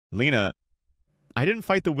Lena, I didn't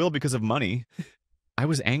fight the will because of money. I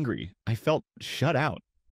was angry. I felt shut out.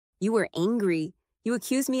 You were angry. You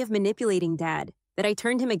accused me of manipulating Dad, that I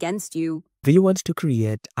turned him against you. Do you want to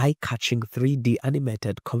create eye-catching 3D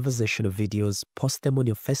animated conversational videos, post them on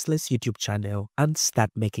your Faceless YouTube channel, and start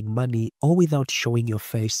making money all without showing your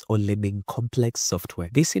face or learning complex software?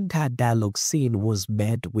 This entire dialogue scene was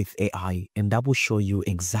made with AI, and I will show you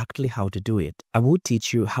exactly how to do it. I will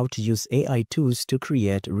teach you how to use AI tools to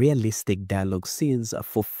create realistic dialogue scenes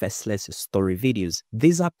for Faceless story videos.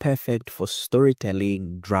 These are perfect for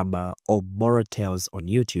storytelling, drama, or moral tales on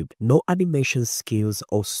YouTube. No animation skills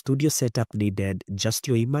or studio setup needed, just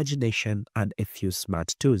your imagination and a few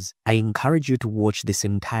smart tools. I encourage you to watch this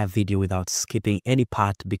entire video without skipping any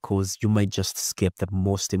part, because you might just skip the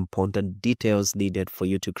most important details needed for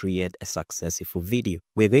you to create a successful video.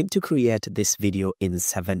 We're going to create this video in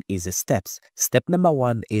 7 easy steps. Step number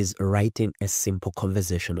 1 is writing a simple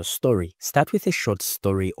conversational story. Start with a short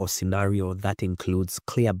story or scenario that includes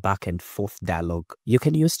clear back and forth dialogue. You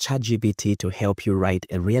can use ChatGPT to help you write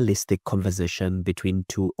a realistic conversation between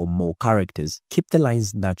 2 or more characters. Keep the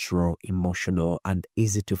lines natural, emotional, and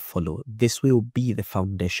easy to follow. This will be the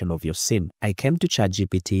foundation of your scene. I came to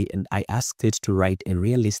ChatGPT and I asked it to write a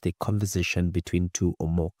realistic conversation between 2 or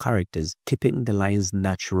more characters, keeping the lines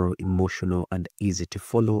natural, emotional, and easy to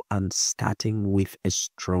follow, and starting with a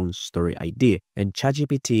strong story idea. And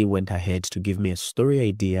ChatGPT went ahead to give me a story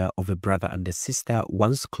idea of a brother and a sister,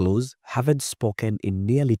 once close, haven't spoken in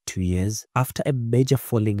nearly 2 years, after a major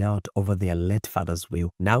falling out over their late father's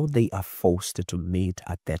will. Now they are forced to meet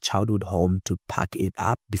at their childhood home to pack it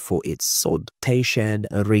up before it's sold. Tension,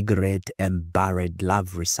 regret, and buried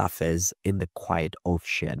love resurface in the quiet of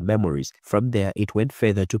shared memories. From there, it went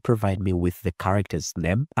further to provide me with the character's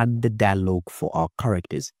name and the dialogue for our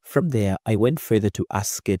characters. From there, I went further to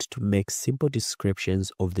ask it to make simple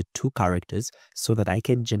descriptions of the 2 characters so that I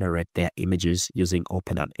can generate their images using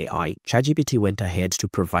OpenArt AI. ChatGPT went ahead to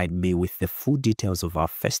provide me with the full details of our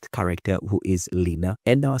first character, who is Lena,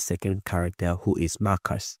 and our second character, who is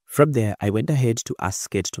Marcus. From there, I went ahead to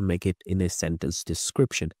ask it to make it in a sentence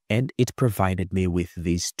description, and it provided me with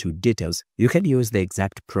these 2 details. You can use the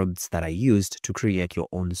exact prompts that I used to create your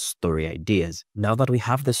own story ideas. Now that we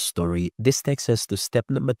have the story, this takes us to step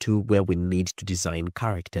number 2, where we need to design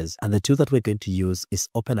characters. And the tool that we're going to use is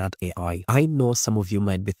OpenArt AI. I know some of you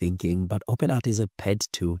might be thinking, but OpenArt is a paid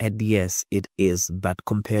tool. And yes, it is, but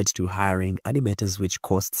compared to hiring animators, which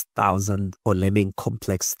costs thousands, or learning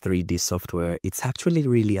complex 3D software, it's actually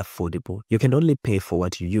really affordable. You can only pay for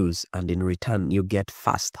what you use, and in return, you get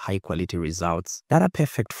fast, high-quality results that are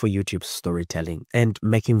perfect for YouTube storytelling and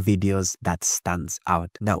making videos that stands out.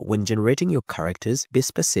 Now, when generating your characters, be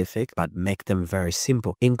specific, but make them very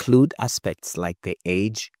simple. Include aspects like the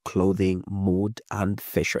age, clothing, mood, and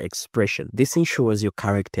facial expression. This ensures your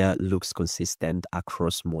character looks consistent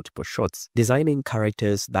across multiple shots. Designing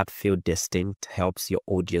characters that feel distinct helps your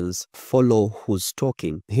audience follow who's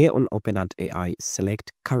talking. Here on OpenArt AI,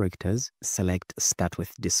 select characters, select start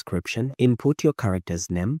with description, input your character's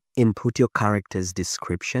name, input your character's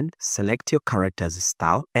description, select your character's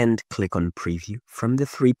style, and click on preview. From the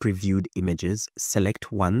 3 previewed images,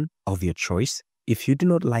 select one of your choice. If you do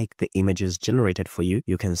not like the images generated for you,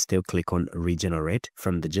 you can still click on regenerate.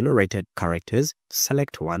 From the generated characters,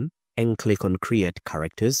 select one and click on create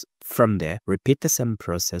characters. From there, repeat the same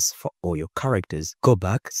process for all your characters. Go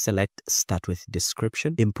back, select start with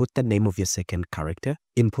description, input the name of your second character,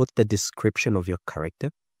 input the description of your character,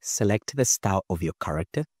 select the style of your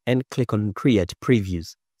character, and click on create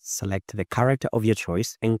previews. Select the character of your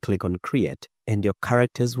choice and click on create, and your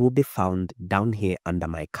characters will be found down here under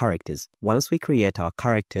my characters. Once we create our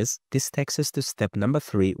characters, this takes us to step number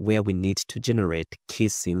 3, where we need to generate key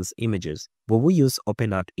scenes images. We will use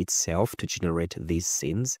OpenArt itself to generate these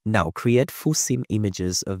scenes. Now, create full scene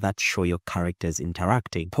images that show your characters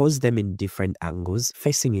interacting. Pose them in different angles,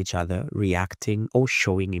 facing each other, reacting, or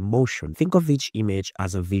showing emotion. Think of each image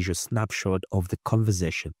as a visual snapshot of the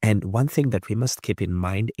conversation. And one thing that we must keep in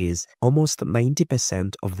mind is almost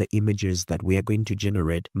 90% of the images that we are going to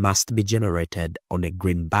generate must be generated on a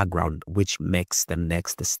green background, which makes the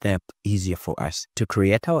next step easier for us. To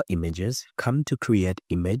create our images, come to create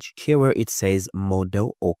image. Here where it says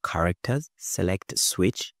model or characters, select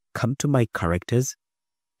switch, come to my characters,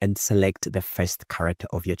 and select the first character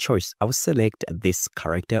of your choice. I will select this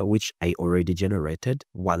character, which I already generated.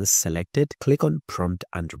 Once selected, click on prompt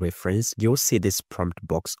and reference. You'll see this prompt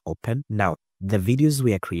box open. Now, The videos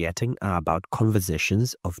we are creating are about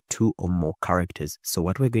conversations of 2 or more characters. So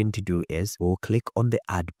what we're going to do is we'll click on the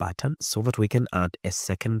add button so that we can add a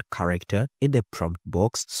second character in the prompt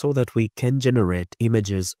box so that we can generate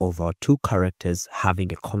images of our 2 characters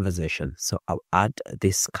having a conversation. So I'll add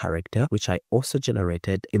this character, which I also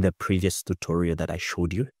generated in the previous tutorial that I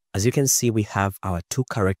showed you. As you can see, we have our 2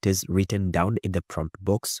 characters written down in the prompt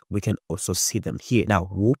box. We can also see them here. Now,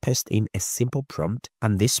 we'll paste in a simple prompt,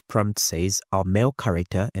 and this prompt says our male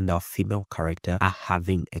character and our female character are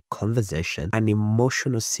having a conversation, an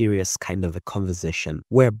emotional, serious kind of a conversation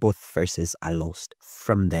where both faces are lost.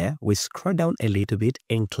 From there, we scroll down a little bit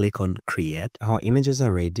and click on create. Our images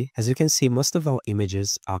are ready. As you can see, most of our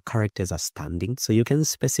images, our characters are standing, so you can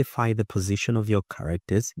specify the position of your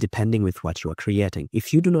characters depending with what you are creating.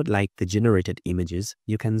 If you do not like the generated images,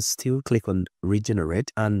 you can still click on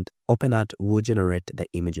regenerate and OpenArt will generate the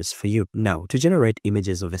images for you. Now, to generate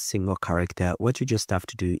images of a single character, what you just have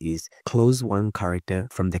to do is close one character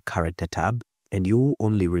from the character tab, and you will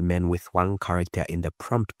only remain with one character in the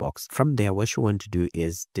prompt box. From there, what you want to do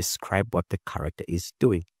is describe what the character is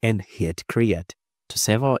doing and hit create. To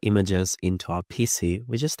save our images into our PC,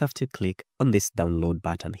 we just have to click on this download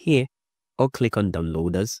button here, or click on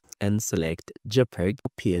downloaders and select JPEG or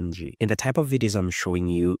PNG. In the type of videos I'm showing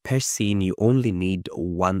you, per scene, you only need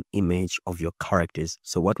one image of your characters.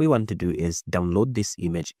 So what we want to do is download this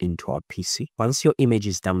image into our PC. Once your image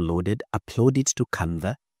is downloaded, upload it to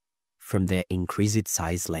Canva. From there, increase its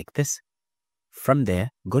size like this. From there,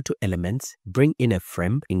 go to Elements, bring in a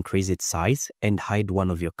frame, increase its size, and hide one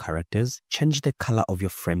of your characters. Change the color of your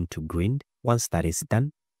frame to green. Once that is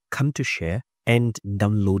done, come to Share and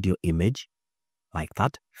download your image like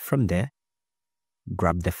that. From there,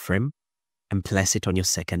 grab the frame and place it on your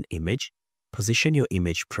second image. Position your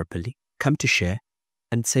image properly. Come to Share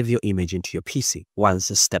and save your image into your PC. Once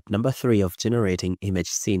step number 3 of generating image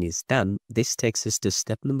scene is done, this takes us to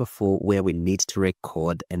step number 4, where we need to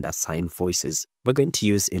record and assign voices. We're going to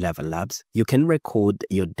use ElevenLabs. You can record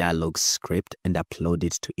your dialogue script and upload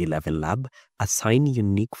it to ElevenLabs. Assign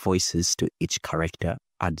unique voices to each character,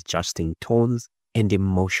 adjusting tones and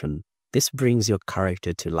emotion. This brings your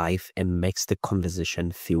character to life and makes the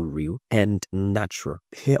conversation feel real and natural.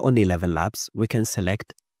 Here on ElevenLabs, we can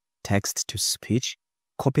select text to speech,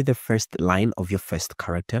 copy the first line of your first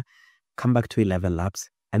character, come back to ElevenLabs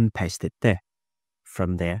and paste it there.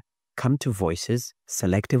 From there, come to voices,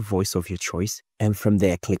 select a voice of your choice, and from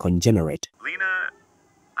there click on generate. Lena,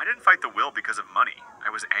 I didn't fight the will because of money. I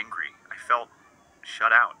was angry. I felt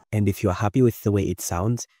shut out. And if you're happy with the way it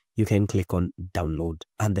sounds, you can click on download,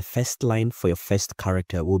 and the first line for your first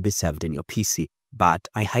character will be saved in your PC. But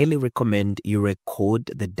I highly recommend you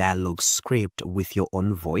record the dialogue script with your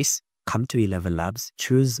own voice. Come to ElevenLabs,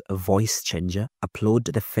 choose a voice changer,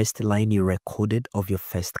 upload the first line you recorded of your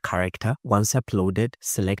first character. Once uploaded,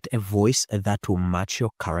 select a voice that will match your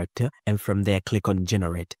character, and from there click on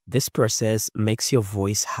generate. This process makes your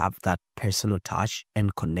voice have that personal touch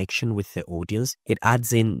and connection with the audience. It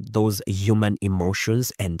adds in those human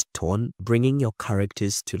emotions and tone, bringing your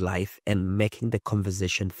characters to life and making the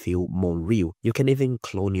conversation feel more real. You can even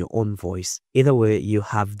clone your own voice. Either way, you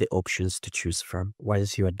have the options to choose from.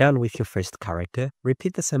 Once you are done with your first character,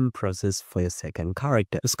 repeat the same process for your second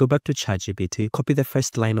character. Let's go back to ChatGPT, copy the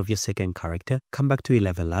first line of your second character, come back to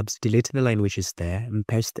ElevenLabs, delete the line which is there, and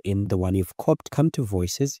paste in the one you've copied. Come to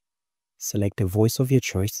voices, select a voice of your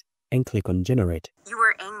choice, and click on generate. You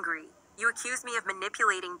were angry. You accused me of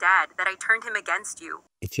manipulating Dad, that I turned him against you.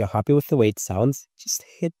 If you're happy with the way it sounds, just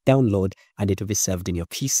hit download and it will be saved in your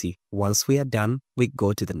PC. Once we are done, we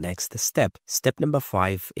go to the next step. Step number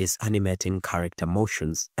 5 is animating character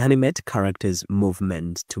motions. Animate characters'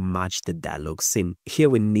 movement to match the dialogue scene.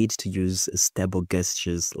 Here we need to use stable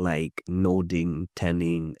gestures like nodding,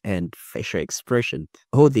 turning, and facial expression.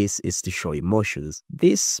 All this is to show emotions.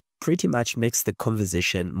 This pretty much makes the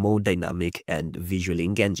conversation more dynamic and visually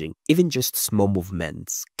engaging. Even just small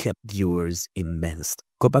movements keep viewers immersed.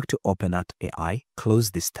 Go back to OpenArt AI,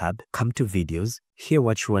 close this tab, come to videos. Here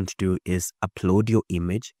what you want to do is upload your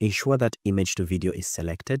image, ensure that image to video is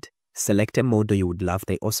selected. Select a model you would love.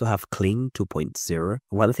 They also have Clean 2.0.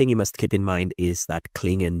 One thing you must keep in mind is that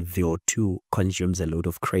Clean and VO2 consumes a lot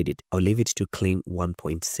of credit. I'll leave it to Clean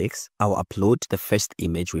 1.6. I'll upload the first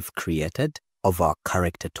image we've created. of our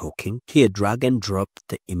character talking. Here, drag and drop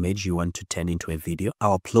the image you want to turn into a video.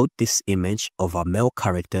 I'll upload this image of our male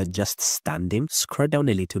character just standing. Scroll down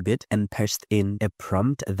a little bit and paste in a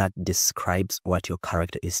prompt that describes what your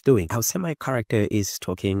character is doing. I'll say my character is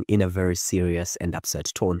talking in a very serious and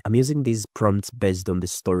upset tone. I'm using these prompts based on the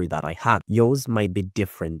story that I had. Yours might be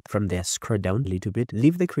different. From there, scroll down a little bit.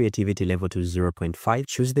 Leave the creativity level to 0.5.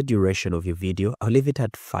 Choose the duration of your video. I'll leave it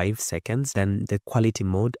at 5 seconds. Then the quality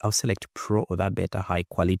mode, I'll select Pro or that better high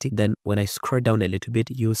quality. Then when I scroll down a little bit,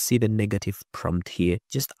 you'll see the negative prompt here.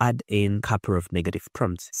 Just add in a couple of negative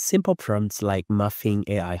prompts. Simple prompts like muffing,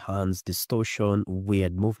 AI hands, distortion,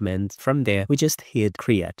 weird movements. From there, we just hit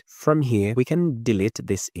create. From here, we can delete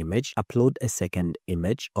this image, upload a second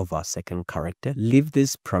image of our second character, leave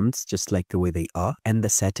these prompts just like the way they are and the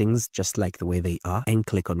settings just like the way they are, and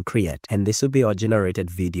click on create. And this will be our generated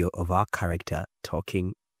video of our character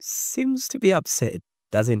talking. Seems to be upset,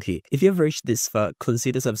 doesn't he? If you've reached this far,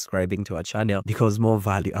 consider subscribing to our channel because more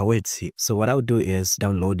value awaits you. So what I'll do is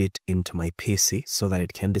download it into my PC so that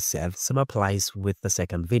it can be saved. Same applies with the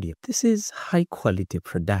second video. This is high quality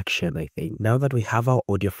production, I think. Now that we have our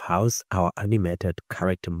audio files, our animated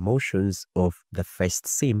character motions of the first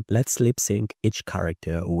scene, let's lip sync each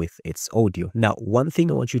character with its audio. Now, one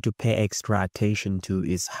thing I want you to pay extra attention to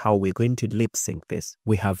is how we're going to lip sync this.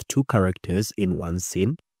 We have two characters in one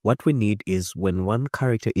scene. What we need is when one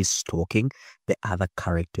character is talking, the other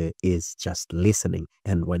character is just listening.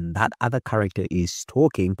 And when that other character is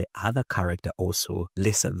talking, the other character also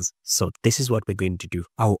listens. So this is what we're going to do.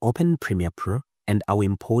 I'll open Premiere Pro and I'll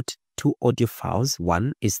import two audio files.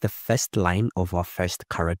 One is the first line of our first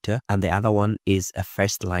character and the other one is a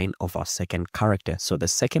first line of our second character. So the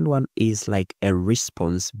second one is like a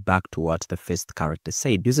response back to what the first character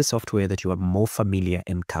said. Use a software that you are more familiar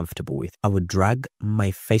and comfortable with. I will drag my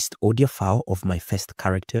first audio file of my first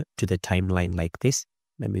character to the timeline like this.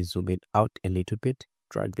 Let me zoom it out a little bit.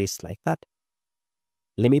 Drag this like that.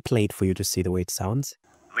 Let me play it for you to see the way it sounds.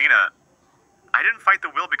 Lena, I didn't fight the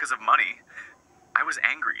will because of money. I was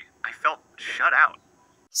angry. I felt shut out.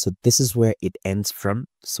 So this is where it ends from.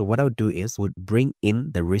 So what I'll do is we'll bring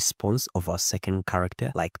in the response of our second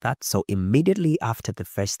character like that. So immediately after the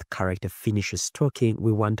first character finishes talking,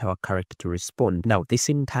 we want our character to respond. Now, this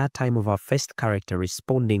entire time of our first character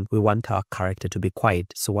responding, we want our character to be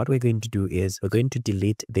quiet. So what we're going to do is we're going to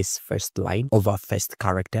delete this first line of our first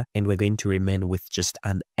character and we're going to remain with just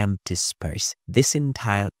an empty space. This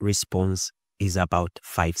entire response is about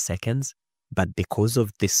 5 seconds. But because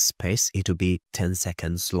of this space, it will be 10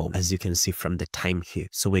 seconds long, as you can see from the time here.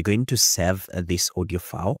 So we're going to save this audio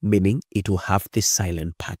file, meaning it will have this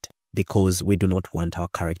silent part because we do not want our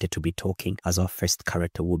character to be talking as our first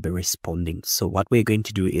character will be responding. So what we're going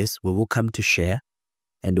to do is we will come to share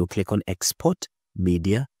and we'll click on export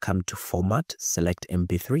media, come to format, select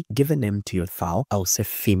MP3, give a name to your file. I'll say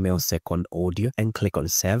female second audio and click on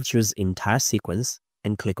save, choose entire sequence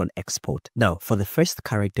and click on export. Now, for the first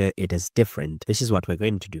character, it is different. This is what we're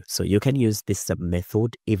going to do. So you can use this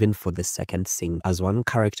method even for the second scene. As one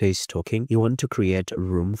character is talking, you want to create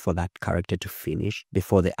room for that character to finish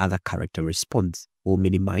before the other character responds. We'll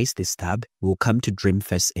minimize this tab. We'll come to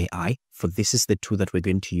DreamFace AI, for this is the tool that we're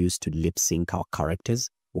going to use to lip sync our characters.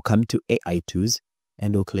 We'll come to AI tools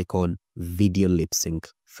and we'll click on video lip sync.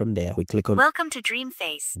 From there, we click on Welcome to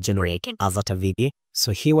DreamFace. Generate avatar video.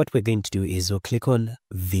 So here what we're going to do is we'll click on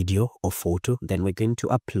video or photo. Then we're going to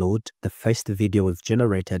upload the first video we've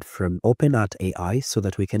generated from OpenArt AI so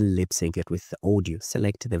that we can lip sync it with the audio.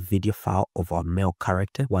 Select the video file of our male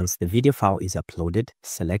character. Once the video file is uploaded,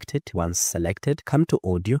 select it. Once selected, come to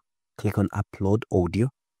audio, click on upload audio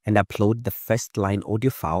and upload the first line audio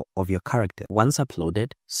file of your character. Once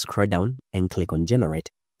uploaded, scroll down and click on generate.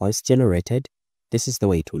 Once generated, this is the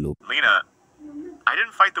way to look. Lena, I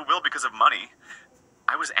didn't fight the will because of money.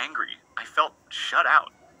 I was angry. I felt shut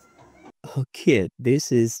out. Okay,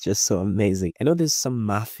 this is just so amazing. I know there's some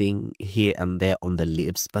mathing here and there on the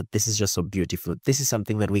lips, but this is just so beautiful. This is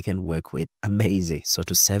something that we can work with. Amazing. So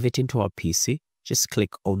to save it into our PC, just click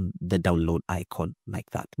on the download icon like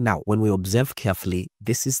that. Now, when we observe carefully,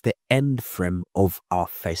 this is the end frame of our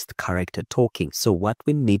first character talking. So what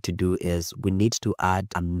we need to do is we need to add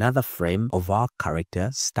another frame of our character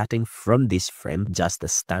starting from this frame, just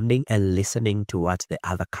standing and listening to what the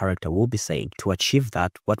other character will be saying. To achieve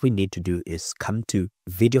that, what we need to do is come to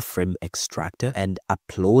video frame extractor and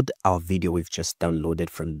upload our video we've just downloaded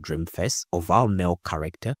from DreamFace of our male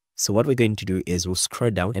character. So what we're going to do is we'll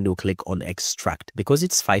scroll down and we'll click on extract. Because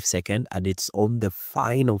it's 5 seconds and it's on the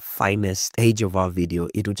finest stage of our video,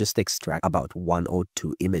 it will just extract about 1 or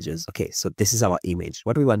 2 images. Okay, so this is our image.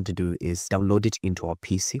 What we want to do is download it into our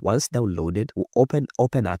PC. Once downloaded, we'll open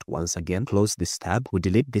OpenArt once again, close this tab, we'll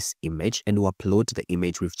delete this image and we'll upload the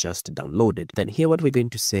image we've just downloaded. Then here what we're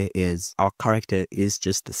going to say is our character is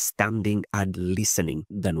just standing and listening.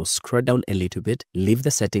 Then we'll scroll down a little bit, leave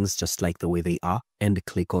the settings just like the way they are, and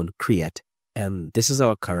click on create. And this is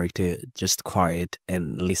our character just quiet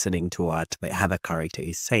and listening to what the other character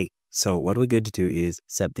is saying. So what we're going to do is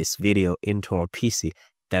set this video into our PC.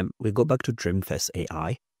 Then we go back to DreamFace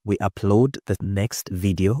AI. We upload the next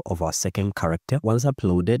video of our second character. Once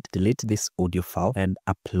uploaded, delete this audio file and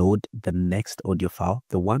upload the next audio file.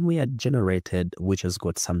 The one we had generated, which has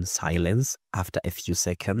got some silence. After a few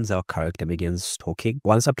seconds, our character begins talking.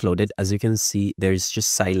 Once uploaded, as you can see, there is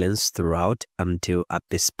just silence throughout until at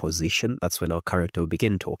this position. That's when our character will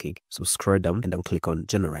begin talking. So scroll down and then click on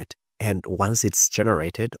generate. And once it's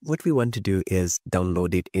generated, what we want to do is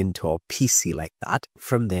download it into our PC like that.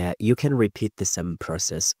 From there, you can repeat the same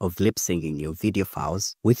process of lip syncing your video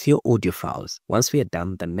files with your audio files. Once we are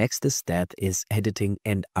done, the next step is editing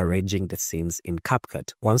and arranging the scenes in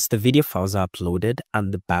CapCut. Once the video files are uploaded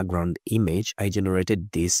and the background image, I generated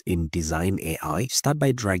this in Design AI. Start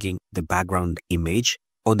by dragging the background image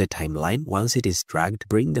on the timeline. Once it is dragged,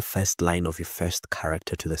 bring the first line of your first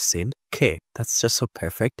character to the scene. Okay, that's just so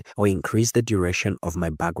perfect. I'll increase the duration of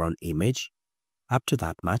my background image up to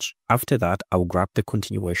that much. After that, I'll grab the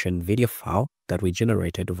continuation video file that we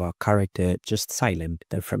generated of our character just silent.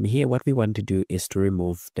 Then from here, what we want to do is to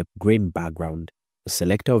remove the green background.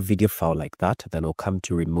 Select our video file like that. Then I'll come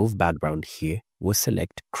to remove background here. We'll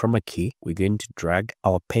select chroma key. We're going to drag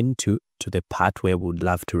our pen to the part where we would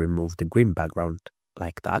love to remove the green background.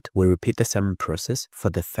 Like that. We'll repeat the same process for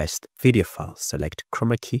the first video file. Select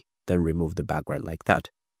chroma key, then remove the background like that.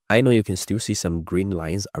 I know you can still see some green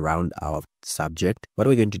lines around our subject. What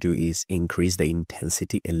we're going to do is increase the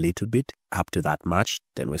intensity a little bit up to that much.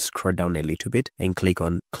 Then we scroll down a little bit and click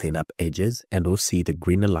on clean up edges, and we'll see the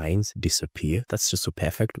green lines disappear. That's just so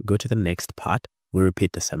perfect. Go to the next part. We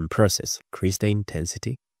repeat the same process. Increase the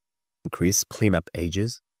intensity, increase clean up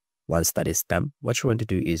edges. Once that is done, what you want to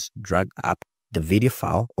do is drag up the video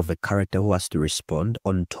file of a character who has to respond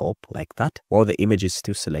on top like that. While the image is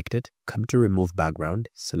still selected, come to remove background,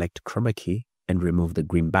 select chroma key and remove the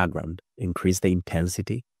green background. Increase the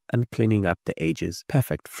intensity and cleaning up the edges.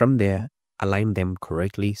 Perfect. From there, align them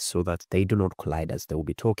correctly so that they do not collide as they will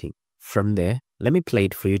be talking. From there, let me play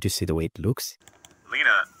it for you to see the way it looks.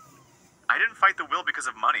 Lena, I didn't fight the will because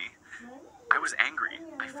of money. I was angry.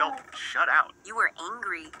 I felt shut out. You were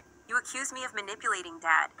angry. You accused me of manipulating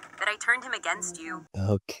Dad, that I turned him against you.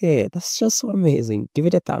 Okay, that's just so amazing. Give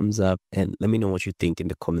it a thumbs up and let me know what you think in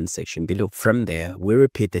the comment section below. From there, we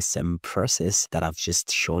repeat the same process that I've just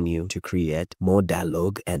shown you to create more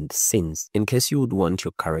dialogue and scenes. In case you would want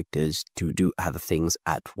your characters to do other things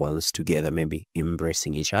at once together, maybe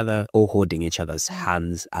embracing each other or holding each other's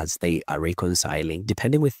hands as they are reconciling.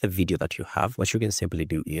 Depending with the video that you have, what you can simply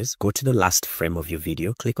do is go to the last frame of your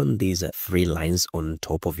video, click on these 3 lines on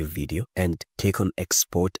top of your video and click on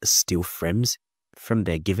export still frames. From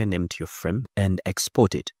there, give a name to your frame and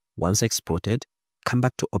export it. Once exported, come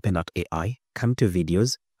back to OpenArt AI, come to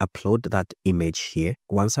videos, upload that image here.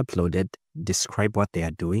 Once uploaded, describe what they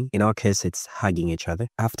are doing. In our case, it's hugging each other.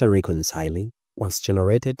 After reconciling, once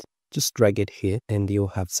generated, just drag it here and you'll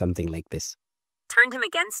have something like this. Turned him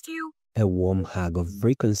against you? A warm hug of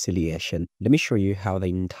reconciliation. Let me show you how the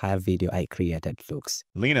entire video I created looks.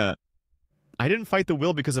 Lena, I didn't fight the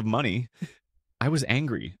will because of money. I was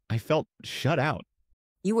angry. I felt shut out.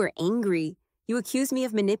 You were angry. You accused me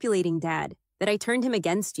of manipulating Dad, that I turned him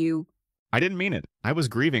against you. I didn't mean it. I was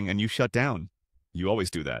grieving and you shut down. You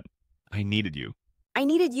always do that. I needed you. I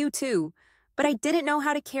needed you too, but I didn't know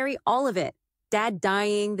how to carry all of it. Dad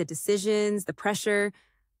dying, the decisions, the pressure.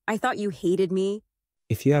 I thought you hated me.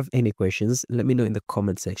 If you have any questions, let me know in the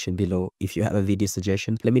comment section below. If you have a video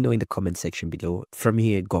suggestion, let me know in the comment section below. From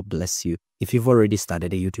here, God bless you. If you've already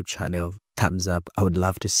started a YouTube channel, thumbs up. I would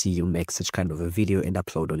love to see you make such kind of a video and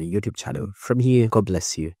upload on a YouTube channel. From here, God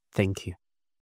bless you. Thank you.